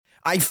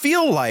I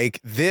feel like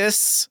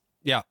this.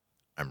 Yeah.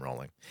 I'm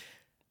rolling.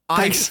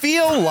 Thanks. I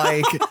feel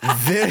like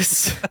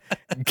this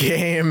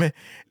game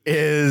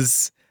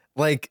is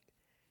like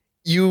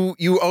you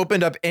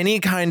opened up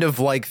any kind of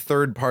like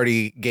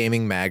third-party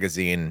gaming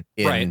magazine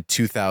in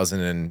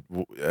 2000 and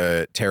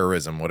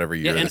terrorism, whatever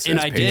year this is. And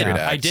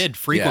I did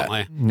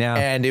frequently. Yeah.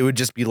 And it would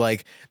just be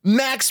like,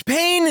 Max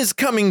Payne is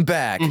coming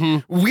back.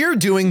 We're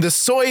doing the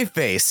soy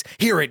face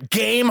here at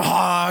Game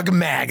Hog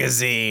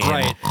Magazine.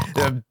 Right.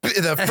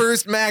 The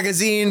first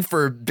magazine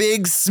for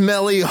big,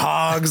 smelly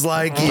hogs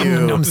like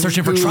you. I'm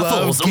searching for who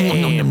truffles. love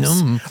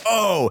games.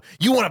 Oh,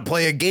 you want to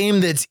play a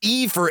game that's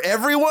E for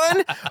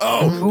everyone?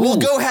 Oh, we'll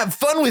go have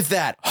fun with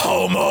that,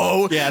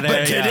 homo. Yeah,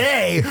 but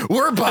today,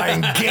 we're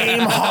buying Game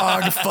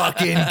Hog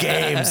fucking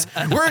games.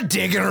 We're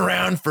digging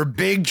around for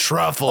big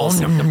truffles.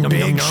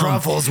 Big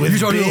truffles with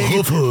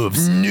big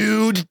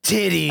nude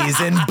titties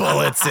and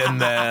bullets in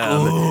them.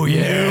 Oh,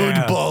 yeah.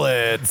 Nude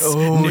bullets.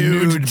 Oh,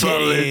 nude nude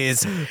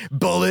titties.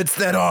 Bullets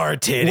that are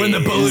titties. When the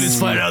bullet is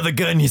flying out of the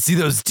gun, you see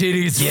those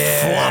titties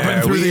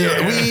flopping through the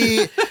air.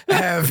 We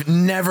have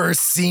never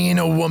seen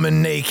a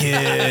woman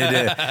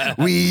naked.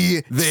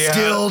 We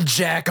still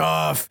jack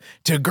off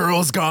to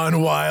Girls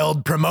Gone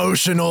Wild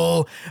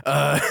promotional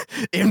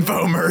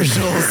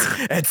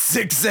infomercials at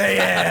 6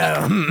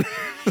 a.m.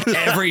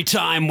 Every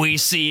time we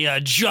see a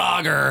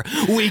jogger,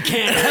 we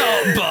can't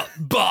help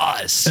but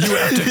bust.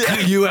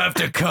 You have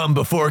to come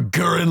before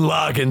Gurren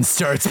Lagann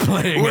starts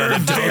playing. We're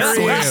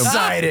very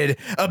excited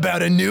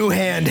about a new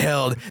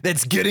handheld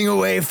that's getting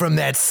away from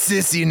that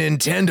sissy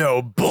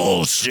Nintendo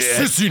bullshit.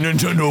 Sissy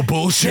Nintendo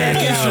bullshit.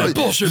 Check out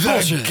bullshit.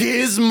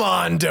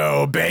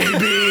 Gizmondo,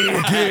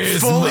 baby.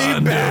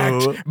 Fully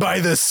backed by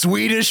the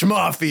Swedish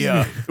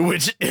Mafia,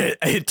 which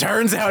it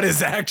turns out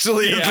is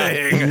actually a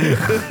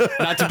thing.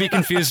 Not to be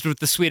confused with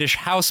the Swedish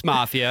House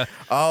Mafia,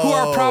 who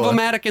are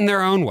problematic in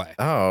their own way.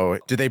 Oh,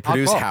 do they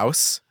produce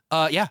House?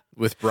 Yeah.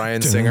 With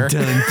Bryan Singer. Also,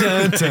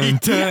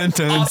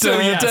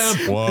 yes.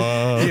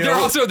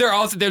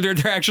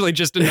 They're actually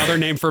just another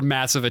name for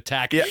Massive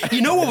Attack. Yeah.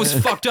 You know what was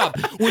fucked up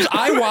was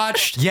I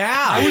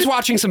was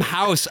watching some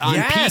House on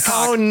Peacock.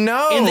 Oh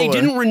no. And they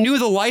didn't renew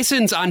the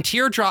license on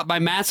Teardrop by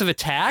Massive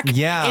Attack.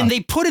 Yeah. And they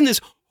put in this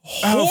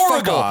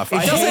horrible, off. I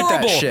hate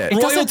that shit. It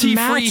doesn't royalty-free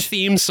match-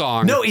 theme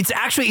song. No,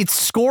 it's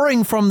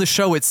scoring from the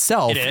show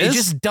itself. It is? It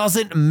just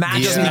doesn't match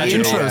Yeah, the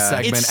intro yeah.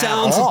 segment It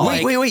sounds at all.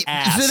 like Wait.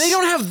 ass. So they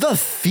don't have the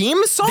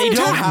theme song They to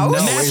don't. House?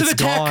 No, Massive it's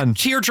Attack gone.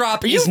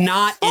 Teardrop Are is you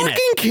not in fucking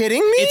it. kidding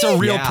me? It's a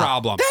real Yeah.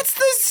 problem. That's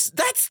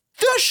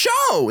the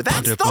show.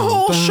 That's the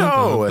whole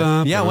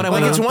show. Yeah, when I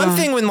Like, went it's on- one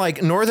thing when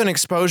like Northern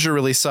Exposure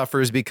really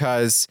suffers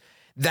because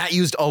that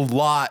used a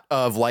lot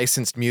of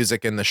licensed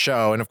music in the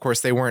show, and of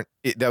course they weren't.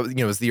 It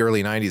was the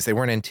early '90s. They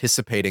weren't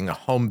anticipating a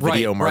home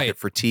video market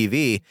for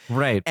TV,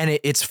 Right. And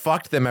it's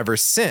fucked them ever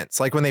since.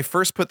 Like when they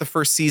first put the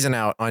first season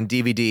out on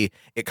DVD,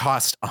 it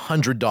cost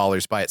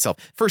 $100 by itself.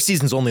 First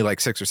season's only like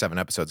 6 or 7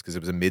 episodes because it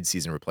was a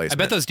mid-season I replacement.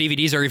 bet those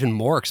DVDs are even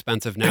more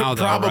expensive now,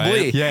 though.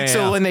 Probably. Right? Yeah,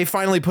 So yeah. when they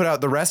finally put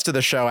out the rest of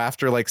the show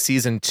after like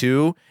season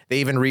 2, they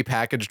even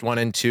repackaged 1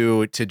 and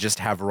 2 to just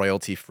have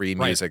royalty-free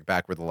music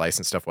back where the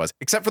licensed stuff was,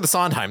 except for the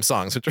Sondheim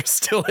songs, which are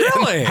still in.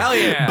 Really? Hell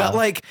yeah. But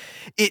like,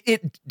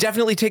 it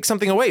definitely takes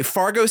something away.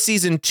 Fargo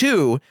season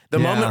 2, the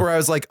moment where I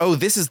was like, oh,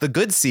 this is the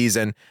good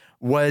season,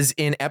 was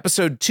in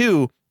episode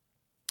 2.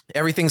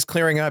 Everything's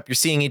clearing up. You're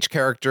seeing each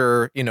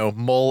character,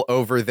 mull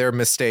over their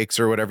mistakes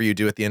or whatever you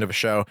do at the end of a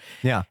show.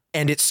 Yeah.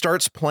 And it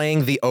starts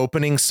playing the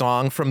opening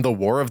song from the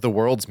War of the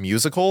Worlds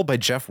musical by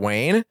Jeff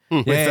Wayne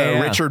with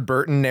Richard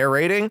Burton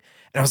narrating. And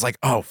I was like,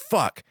 oh,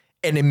 fuck.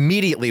 And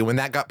immediately when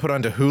that got put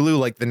onto Hulu,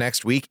 like the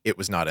next week, it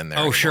was not in there.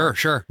 Oh, anymore.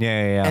 sure.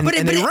 Yeah. And, But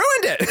and it- they but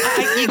ruined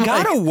it. You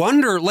gotta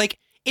wonder, like,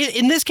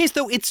 in this case,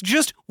 though, it's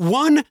just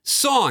one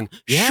song.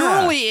 Yeah.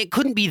 Surely it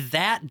couldn't be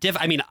that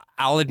I mean,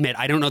 I'll admit,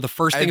 I don't know the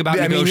first thing about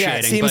negotiating.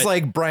 it seems but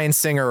like Bryan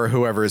Singer or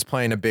whoever is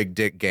playing a big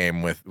dick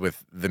game with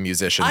the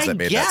musicians that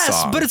made that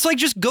song. but it's like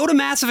just go to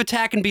Massive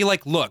Attack and be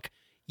like, look,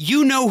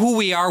 you know who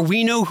we are.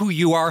 We know who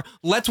you are.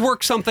 Let's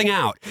work something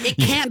out. It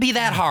can't be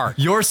that hard.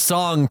 Your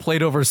song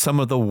played over some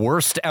of the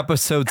worst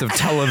episodes of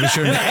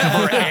television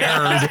ever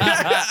aired.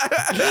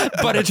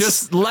 But it's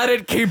Just let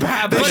it keep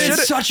happening. But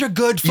it's such a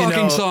good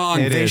fucking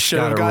song. It They is, should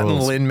have gotta gotten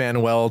rules.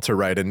 Lin-Manuel to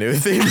write a new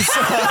theme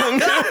song.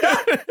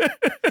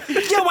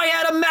 Yo, I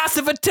had a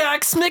massive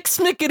attack.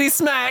 Smickety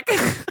smack.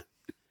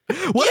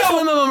 What if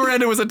Lin-Manuel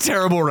Miranda was a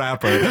terrible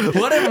rapper? That's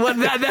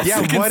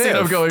Yeah, the what conceit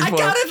I'm if? going for. I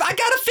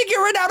gotta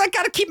figure it out. I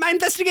gotta keep my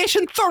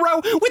investigation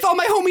thorough with all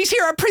my homies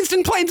here at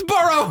Princeton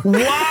Plainsboro.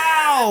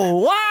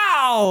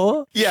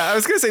 Wow. Yeah, I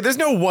was going to say, there's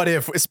no what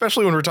if,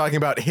 especially when we're talking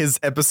about his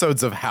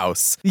episodes of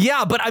House.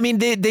 Yeah, but I mean,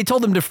 they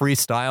told him to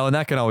freestyle, and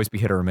that can always be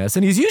hit or miss.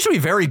 And he's usually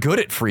very good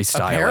at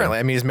freestyling. Apparently.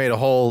 I mean, he's made a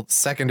whole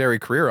secondary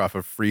career off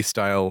of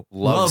freestyle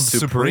Love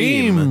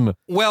Supreme.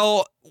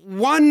 Well,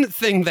 one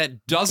thing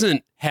that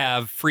doesn't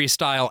have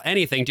freestyle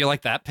anything. Do you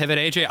like that pivot,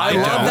 AJ? I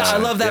love that. I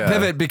love that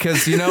pivot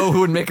because you know who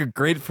would make a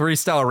great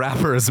freestyle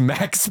rapper is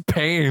Max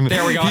Payne.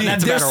 There we go.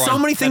 That's a better There's so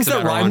one. many things That's a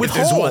that better rhyme one. with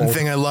There's hole. one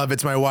thing I love.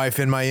 It's my wife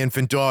and my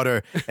infant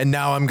daughter. And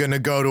now I'm going to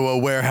go to a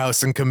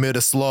warehouse and commit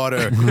a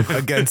slaughter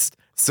against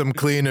some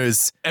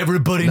cleaners.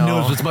 Everybody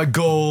knows what's my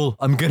goal.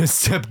 I'm gonna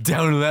step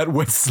down into that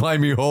wet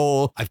slimy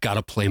hole. I've got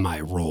to play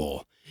my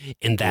role,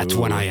 and that's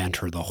when I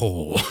enter the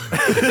hole.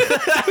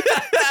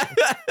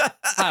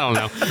 I don't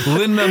know.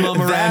 Lin-Manuel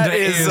Miranda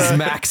is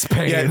Max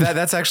Payne. Yeah,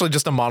 that's actually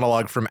just a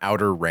monologue from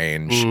Outer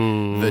Range,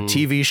 the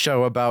TV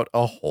show about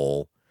a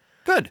hole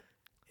Good.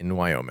 in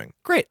Wyoming.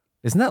 Great.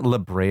 Isn't that La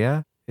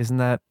Brea? Isn't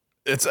that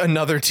It's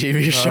another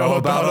TV show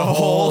about a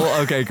hole.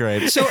 Okay,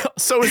 great.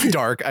 So it's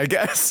dark, I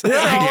guess. Yeah,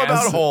 I All guess.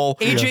 about a hole.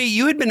 AJ,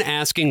 you had been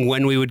asking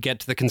when we would get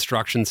to the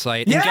construction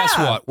site, and guess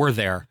Yeah. what? We're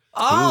there.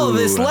 Oh,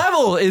 this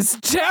level is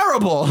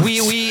terrible.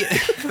 We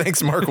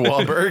Thanks, Mark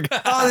Wahlberg.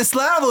 Oh, this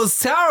level is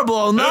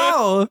terrible.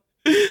 No.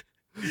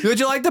 Would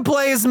you like to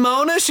play as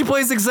Mona? She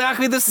plays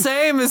exactly the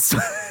same as.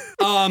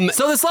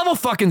 So this level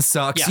fucking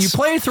sucks. Yes. You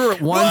play through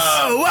it once.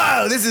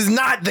 Whoa, this is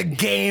not the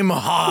game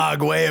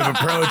hog way of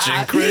approaching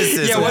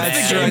criticism. Yeah, what's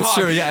That's the true, game that's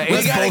hog? true. Yeah, We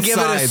it's gotta both give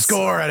it a sides.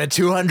 score out of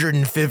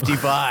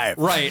 255.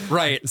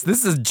 right.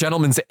 This is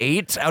gentleman's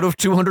 8 out of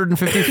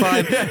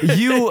 255.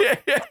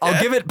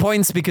 I'll give it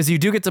points because you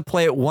do get to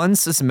play it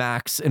once as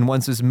Max and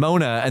once as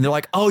Mona, and they're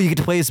like, oh, you get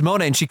to play as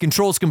Mona, and she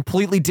controls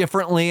completely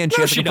differently, and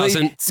No, has she to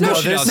complete- doesn't. No,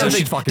 she there's doesn't.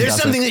 she fucking There's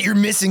doesn't. something that you're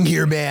missing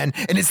here, man,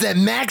 and it's that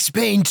Max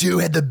Payne 2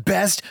 had the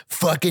best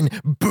fucking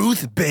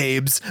booth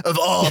babes of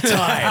all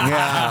time.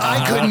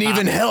 I couldn't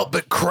even help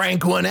but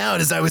crank one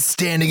out as I was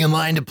standing in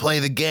line to play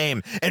the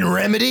game. And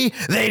Remedy,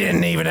 they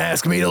didn't even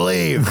ask me to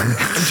leave.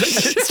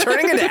 It's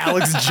turning into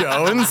Alex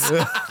Jones.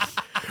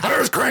 I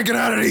was cranking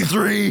out at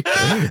E3.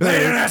 They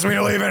didn't ask me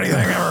to leave anything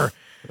ever.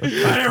 I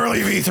never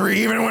leave E3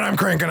 even when I'm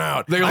cranking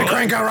out. I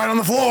crank out right on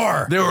the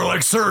floor. They were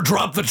like, sir,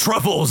 drop the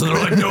truffles. And they're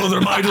like, no,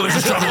 they're my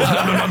delicious truffles.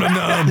 Nom, nom, nom,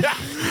 nom.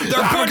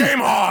 I'm a game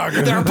hog.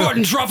 They're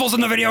putting truffles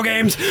in the video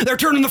games. They're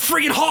turning the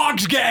freaking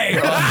hogs gay.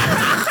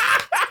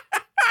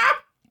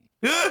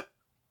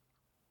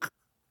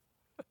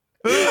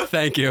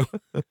 Thank you.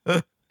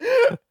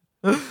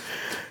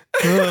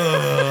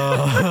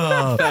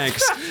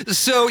 Thanks.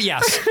 So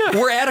yes,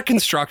 we're at a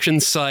construction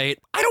site.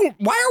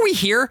 Why are we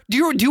here?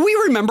 Do we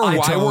remember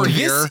why we're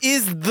here?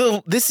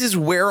 This is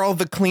where all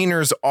the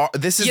cleaners are.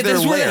 This is Yeah, their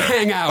this is where lair. they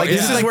hang out. Like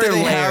this Yeah. is Like where their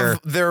they lair.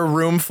 have their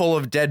room full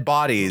of dead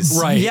bodies.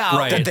 Right. Yeah,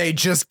 right. That they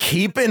just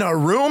keep in a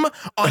room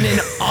on an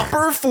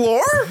upper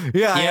floor.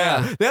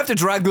 Yeah. They have to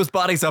drag those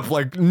bodies up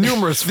like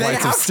numerous They flights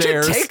of have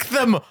stairs. to take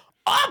them up.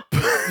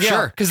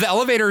 Sure, because the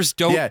elevators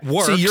don't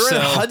work. So you're in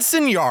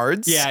Hudson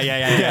Yards.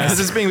 Yeah. This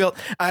is being built.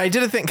 I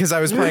did a thing because I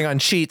was playing on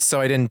cheats,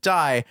 so I didn't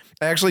die.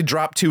 I actually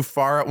dropped too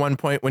far at one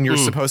point when you're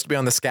supposed to be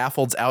on the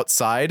scaffolds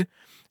outside.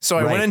 So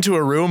I went into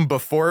a room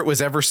before it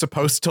was ever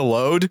supposed to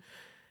load.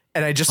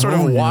 And I just sort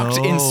of walked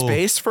in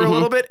space for a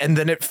little bit, and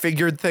then it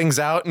figured things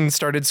out and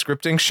started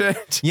scripting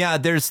shit. Yeah,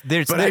 there's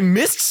But I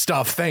missed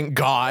stuff, thank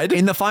God.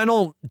 in the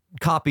final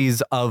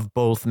copies of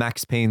both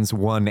Max Payne's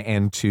 1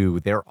 and 2,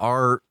 there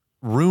are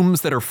rooms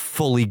that are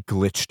fully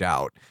glitched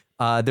out.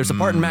 There's a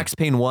part in Max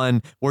Payne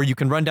 1 where you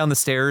can run down the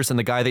stairs and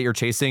the guy that you're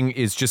chasing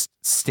is just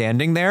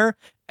standing there.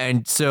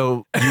 And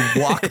so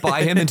you walk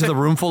by him into the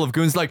room full of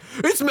goons like,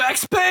 it's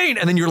Max Payne!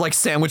 And then you're like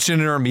sandwiched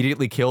in and are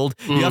immediately killed.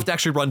 You have to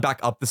actually run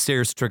back up the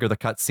stairs to trigger the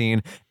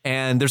cutscene.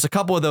 And there's a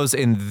couple of those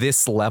in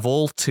this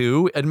level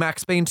too, in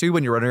Max Payne 2,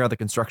 when you're running around the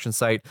construction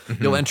site.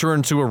 You'll enter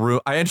into a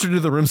room. I entered into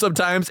the room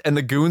sometimes and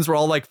the goons were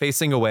all like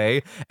facing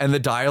away and the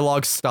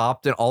dialogue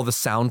stopped and all the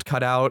sound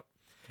cut out.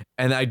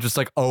 And I just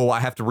like, I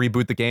have to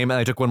reboot the game. And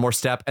I took one more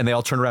step and they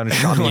all turned around and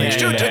shot me.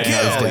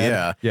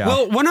 Yeah.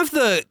 Well, one of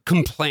the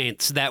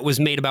complaints that was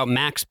made about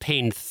Max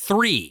Payne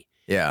 3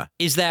 Yeah.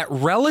 is that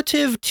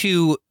relative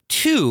to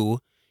 2,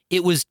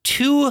 it was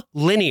too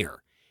linear.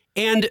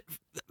 And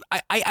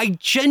I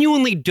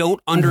genuinely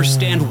don't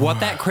understand what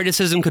that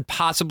criticism could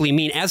possibly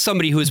mean as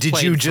somebody who has Did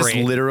played you just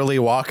 3. literally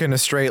walk in a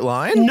straight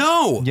line?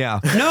 No. Yeah.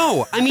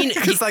 No. I mean,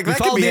 Because like We that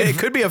could followed be the- it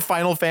could be a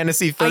Final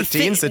Fantasy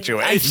 13 I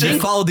situation. They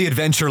followed the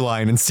adventure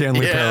line in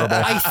Stanley Yeah. Parable.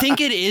 I think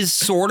it is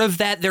sort of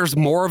that there's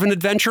more of an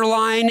adventure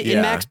line Yeah.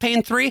 in Max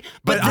Payne 3.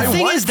 But the I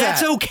thing want is,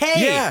 that's that.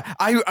 okay. Yeah,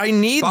 I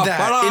need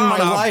that in my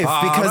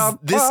life because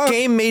this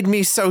game made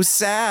me so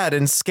sad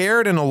and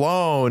scared and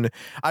alone.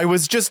 I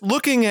was just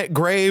looking at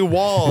gray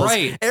walls.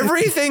 Right.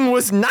 Everything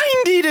was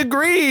 90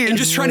 degrees. And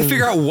just trying to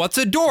figure out what's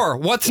a door,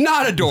 what's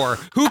not a door.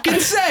 Who can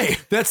say?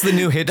 That's the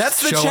new hit.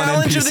 That's the show on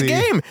challenge of the NPC.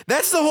 game.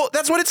 That's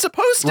what it's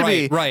supposed to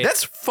be. Right.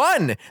 That's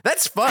fun.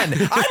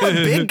 I'm a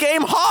big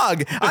game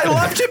hog. I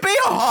love to be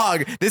a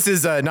hog. This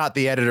is not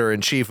the editor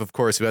in chief, of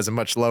course, who has a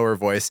much lower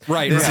voice.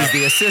 Right, This right. is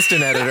the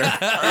assistant editor.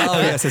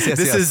 Yes.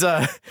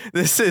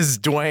 This is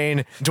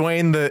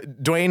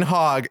Dwayne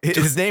Hogg.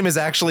 His name is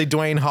actually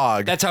Dwayne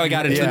Hogg. That's how I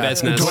got into the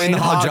business. Dwayne Dwayne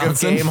Hogg Hogg of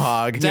Johnson. Game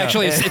Hog.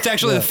 It's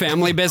actually the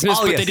family business,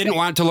 but they didn't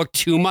want it to look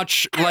too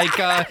much like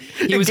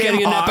he was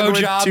getting a Nepo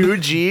job. 2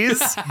 G's.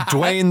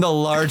 Dwayne, the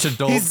large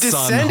adult He's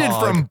son descended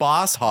hog. from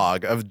Boss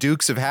Hog of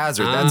Dukes of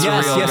Hazzard. That's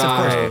yes, a real yes,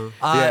 guy. of course.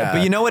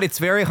 But you know what? It's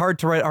very hard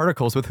to write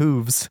articles with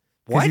hooves.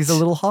 What? He's a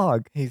little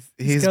hog. He's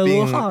got a little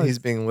being hog. he's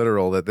being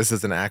literal that this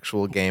is an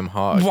actual game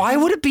hog. Why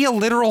would it be a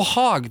literal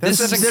hog? This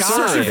is a They're guy.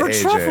 searching for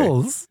AJ.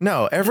 truffles.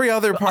 No, every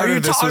other part Are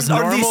of this was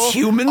normal. are these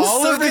humans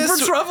searching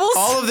for truffles?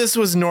 All of this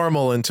was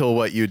normal until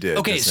what you did.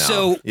 Okay, just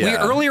so now.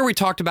 earlier we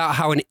talked about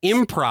how in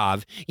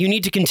improv you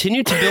need to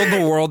continue to build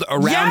the world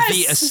around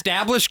the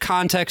established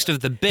context of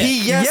the bit.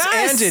 He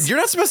yes-anded. You're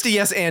not supposed to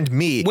yes and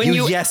me. When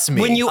you yes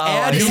me. When you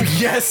add you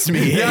yes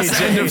me. Yes,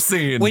 AJ. end of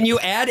scene. when you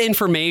add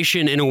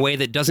information in a way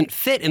that doesn't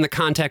fit in the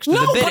context of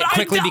the bit, but it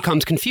quickly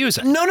becomes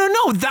confusing. No.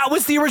 That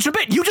was the original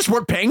bit. You just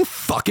weren't paying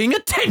fucking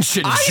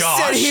attention, I Josh.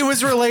 said he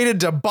was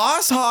related to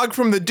Boss Hog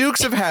from the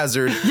Dukes of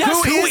Hazzard,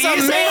 Yes, who is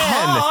a man.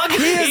 hog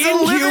He is in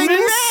a living human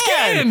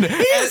man.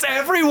 skin, as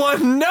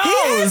everyone knows.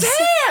 He has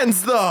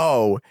hands,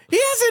 though. He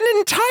has an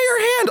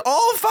entire hand,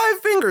 all 5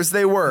 fingers.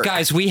 They work.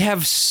 Guys, we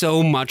have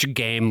so much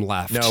game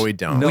left. No, we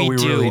don't. No, we we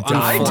do. really don't.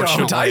 I don't.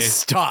 Unfortunately. I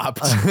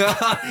stopped.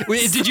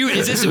 Wait, did you?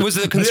 Was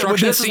it the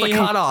construction This is the scene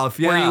cutoff,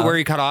 where yeah.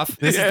 you cut off?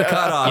 This is the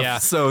cutoff. Yeah.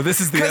 So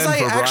this is the Because end I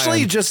for Brian.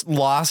 actually just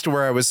lost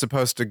where I was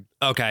supposed to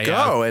Okay,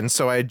 go, and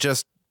so I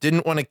just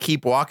didn't want to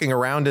keep walking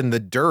around in the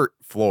dirt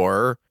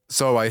floor,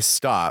 so I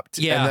stopped.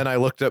 Yeah. And then I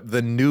looked up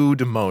the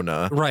nude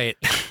Mona. Right.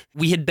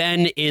 We had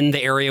been in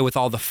the area with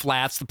all the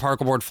flats, the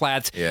particle board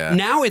flats. Yeah.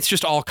 Now it's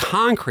just all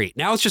concrete.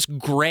 Now it's just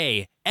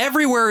gray.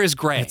 Everywhere is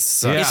gray.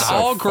 sucks It's so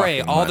all gray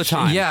fucking all the much.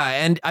 time. Yeah,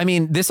 and I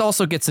mean, this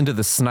also gets into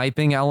the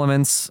sniping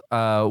elements,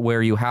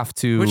 where you have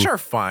to, Which are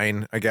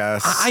fine, I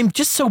guess. I'm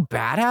just so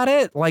bad at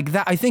it. Like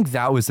that, I think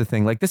that was the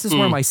thing. Like this is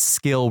where my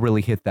skill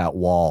really hit that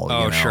wall. Oh,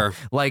 you know? sure.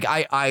 Like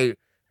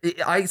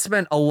I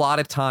spent a lot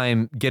of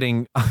time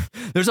getting.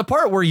 There's a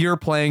part where you're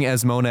playing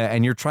as Mona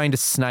and you're trying to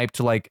snipe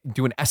to like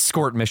do an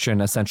escort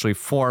mission essentially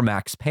for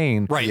Max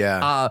Payne. Right.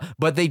 Yeah.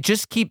 But they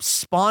just keep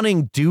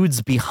spawning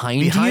dudes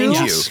behind you. Behind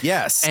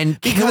yes. And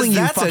because killing you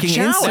that's a fucking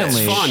challenge.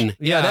 instantly. That's fun. Yeah,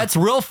 Yeah. that's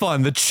real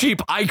fun. The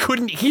cheap. I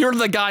couldn't hear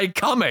the guy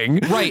coming.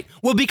 Right.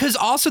 Well, because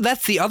also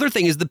that's the other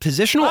thing is the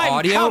positional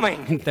audio.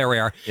 There we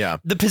are. Yeah.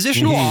 The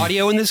positional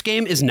audio in this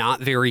game is not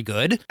very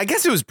good. I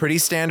guess it was pretty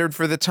standard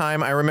for the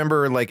time. I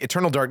remember like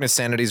Eternal Darkness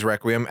Sanity's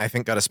Requiem, I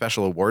think got a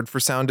special award for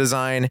sound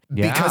design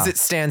because it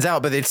stands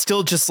out, but it's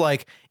still just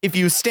like if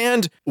you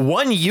stand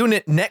one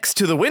unit next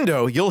to the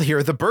window, you'll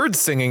hear the birds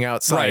singing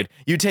outside. Right.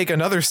 You take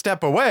another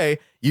step away,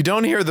 you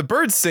don't hear the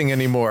birds sing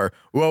anymore.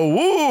 Whoa,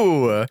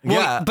 woo.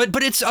 Yeah. But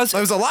it's us. It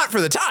was a lot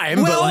for the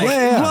time, Well,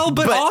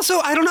 but like, but also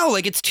I don't know.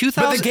 Like it's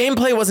 2000. but the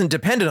gameplay wasn't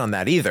dependent on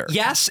that either.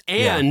 Yes,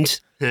 and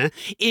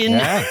in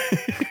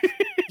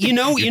you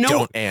know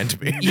Don't and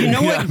me. You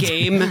know what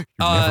game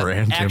never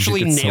and him,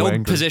 actually you get so nailed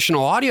angry. positional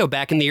audio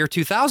back in the year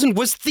 2000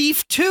 was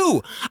Thief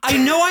 2. I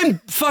know I'm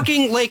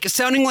fucking like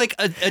sounding like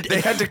a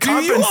They had to Do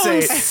you own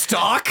compensate.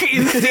 stock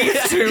in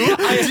Thief 2?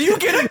 Do you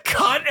get a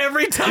cut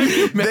every time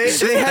you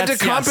mention They had to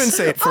That's- yes.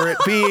 compensate for it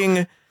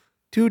being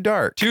too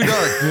dark. Too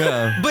dark.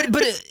 Yeah. But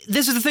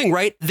this is the thing,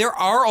 right? There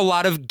are a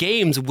lot of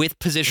games with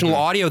positional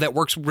audio that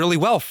works really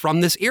well from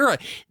this era.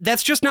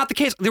 That's just not the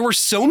case. There were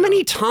so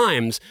many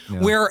times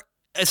where,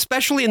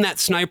 especially in that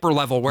sniper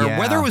level, where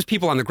whether it was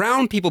people on the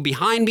ground, people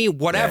behind me,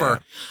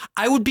 whatever,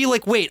 I would be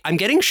like, wait, I'm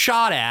getting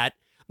shot at.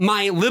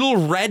 My little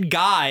red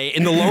guy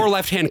in the lower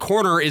left-hand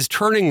corner is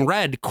turning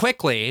red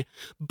quickly,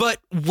 but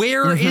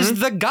where is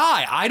the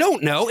guy? I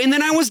don't know. And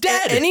then I was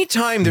dead.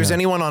 Anytime there's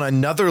anyone on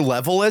another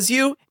level as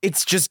you,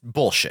 it's just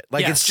bullshit.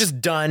 Like Yes. it's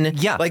just done.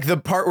 Yeah. Like the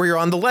part where you're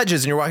on the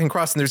ledges and you're walking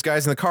across and there's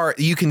guys in the car,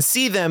 you can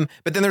see them,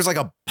 but then there's like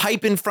a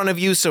pipe in front of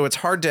you, so it's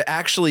hard to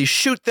actually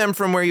shoot them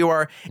from where you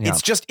are. Yeah.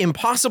 It's just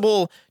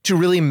impossible to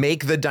really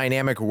make the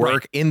dynamic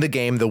work in the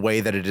game the way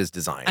that it is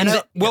designed.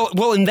 And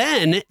and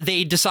then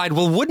they decide,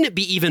 well, wouldn't it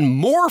be even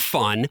more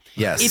fun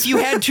Yes. if you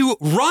had to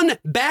run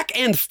back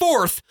and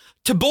forth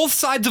to both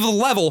sides of the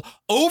level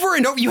over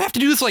and over? You have to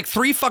do this like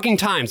 3 fucking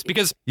times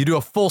because You do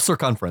a full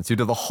circumference. You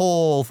do the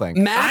whole thing.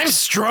 I'm Max,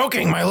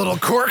 stroking my little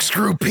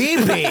corkscrew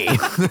pee-pee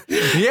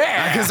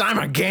Yeah. because I'm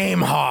a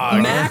game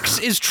hog. Max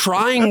is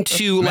trying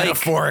to like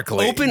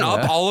Metaphorically. open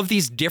up all of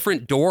these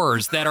different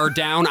doors that are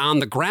down on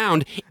the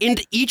ground,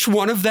 and each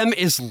one of them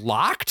is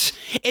locked.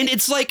 And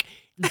it's like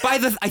I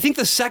think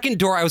the second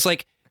door, I was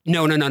like,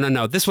 no,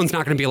 this one's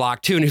not going to be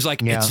locked too. And he's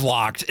like, it's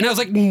locked. And I was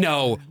like,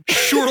 no,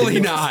 surely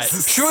not.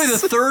 Surely the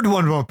third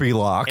one won't be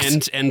locked.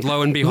 And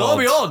lo and behold, Lo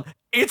and behold,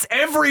 it's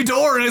every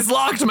door and it's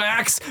locked,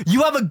 Max.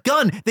 You have a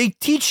gun. They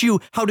teach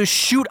you how to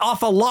shoot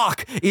off a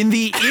lock in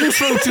the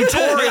intro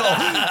tutorial.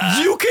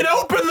 You can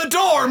open the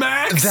door,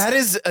 Max. That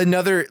is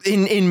another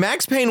in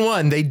Max Payne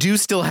 1, they do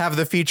still have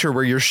the feature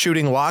where you're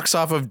shooting locks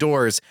off of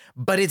doors,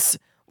 but it's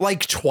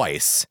like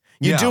twice.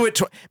 You do it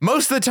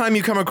most of the time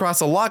you come across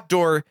a locked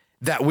door,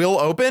 that will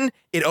open,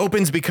 it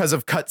opens because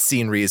of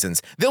cutscene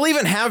reasons. They'll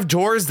even have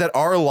doors that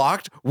are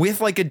locked with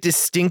like a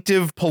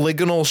distinctive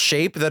polygonal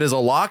shape that is a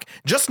lock,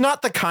 just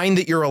not the kind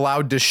that you're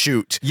allowed to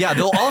shoot. Yeah,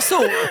 they'll also,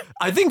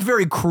 I think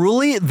very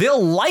cruelly,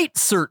 they'll light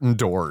certain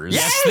doors.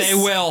 Yes, they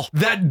will.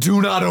 That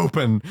do not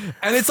open.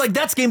 And it's like,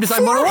 that's game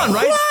design 101,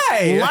 right?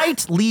 Why?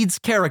 Light leads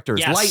characters.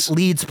 Yes. Light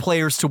leads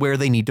players to where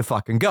they need to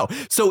fucking go.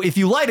 So if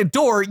you light a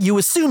door, you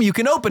assume you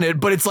can open it,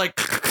 but it's like,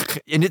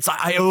 and it's,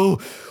 ooh.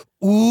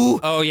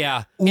 Oh,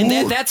 yeah.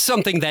 And that's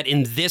something that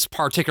in this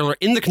particular,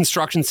 in the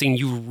construction scene,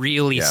 you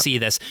really see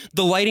this.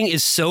 The lighting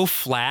is so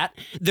flat.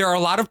 There are a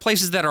lot of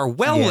places that are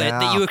well lit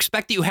that you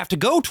expect that you have to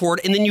go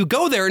toward, and then you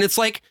go there and it's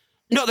like,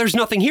 no, there's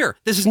nothing here.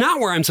 This is not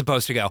where I'm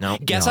supposed to go.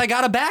 Guess I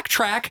gotta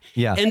backtrack.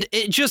 Yeah. And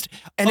it just...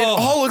 And it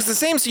all looks the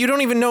same, so you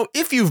don't even know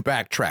if you've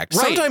backtracked.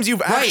 Right, Sometimes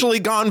you've actually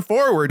gone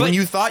forward when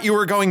you thought you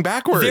were going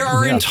backward. There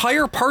are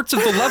entire parts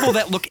of the level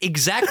that look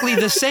exactly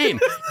the same.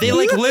 They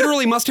like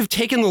literally must have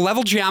taken the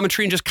level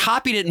geometry and just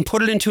copied it and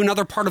put it into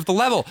another part of the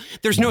level.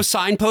 There's no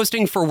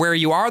signposting for where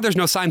you are. There's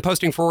no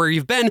signposting for where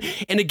you've been.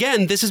 And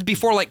again, this is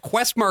before like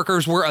quest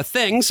markers were a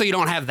thing, so you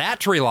don't have that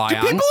to rely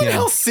on. People in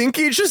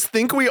Helsinki just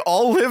think we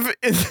all live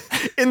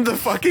in the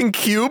fucking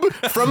cube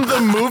from the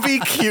movie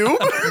Cube.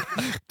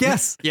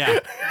 Yes. Yeah.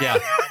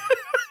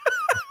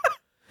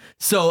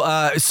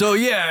 So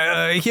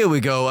here we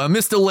go.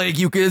 Mr. Lake,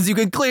 you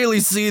can clearly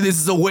see this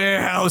is a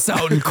warehouse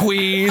out in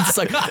Queens. It's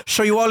like,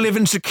 sure you all live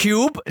in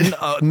Shacube?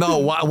 No,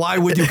 why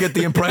would you get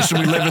the impression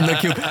we live in the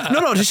cube?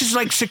 No, this is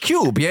like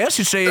Shacube, yes?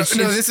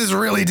 No, this is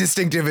really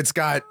distinctive. It's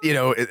got,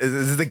 this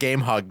is the Game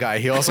Hog guy.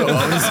 He also owns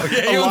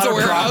a lot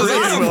of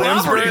property in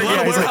Williamsburg.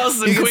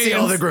 You can see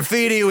all the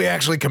graffiti. We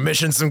actually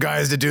commissioned some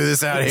guys to do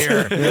this out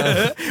here.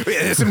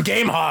 There's some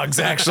Game Hogs,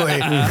 actually.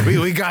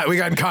 We got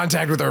in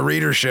contact with our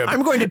readership.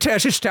 I'm going to tear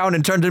this town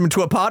and turn them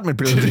into apartment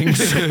buildings.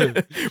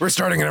 We're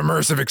starting an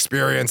immersive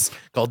experience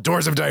called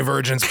Doors of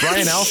Divergence.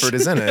 Brian Alford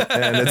is in it,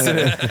 and it's in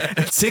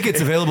it. Tickets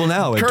available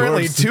now.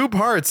 Currently 2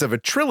 parts of a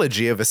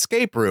trilogy of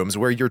escape rooms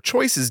where your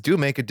choices do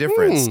make a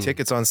difference.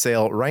 Tickets on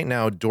sale right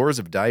now. Doors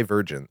of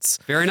Divergence.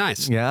 Very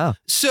nice. Yeah.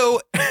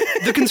 So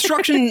the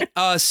construction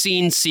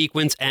scene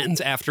sequence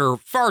ends after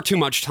far too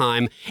much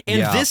time,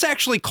 and this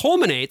actually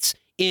culminates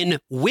in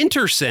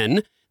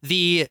Winterson,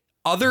 the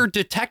other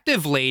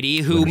detective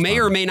lady who may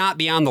or may not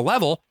be on the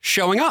level,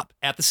 showing up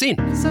at the scene.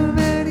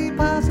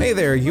 Hey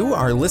there, you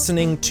are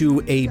listening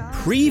to a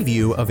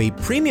preview of a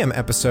premium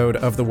episode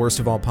of The Worst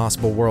of All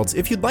Possible Worlds.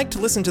 If you'd like to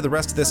listen to the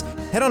rest of this,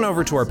 head on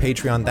over to our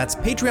Patreon. That's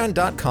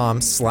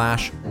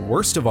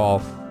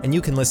patreon.com/worstofall. And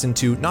you can listen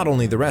to not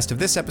only the rest of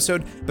this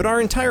episode, but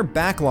our entire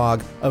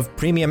backlog of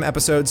premium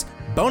episodes,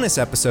 bonus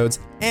episodes,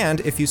 and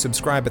if you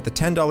subscribe at the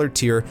 $10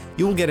 tier,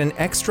 you will get an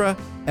extra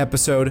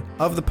episode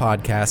of the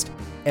podcast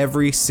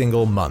every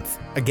single month.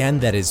 Again,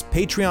 that is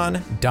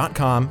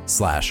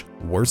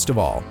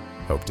patreon.com/worstofall.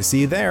 Hope to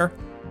see you there.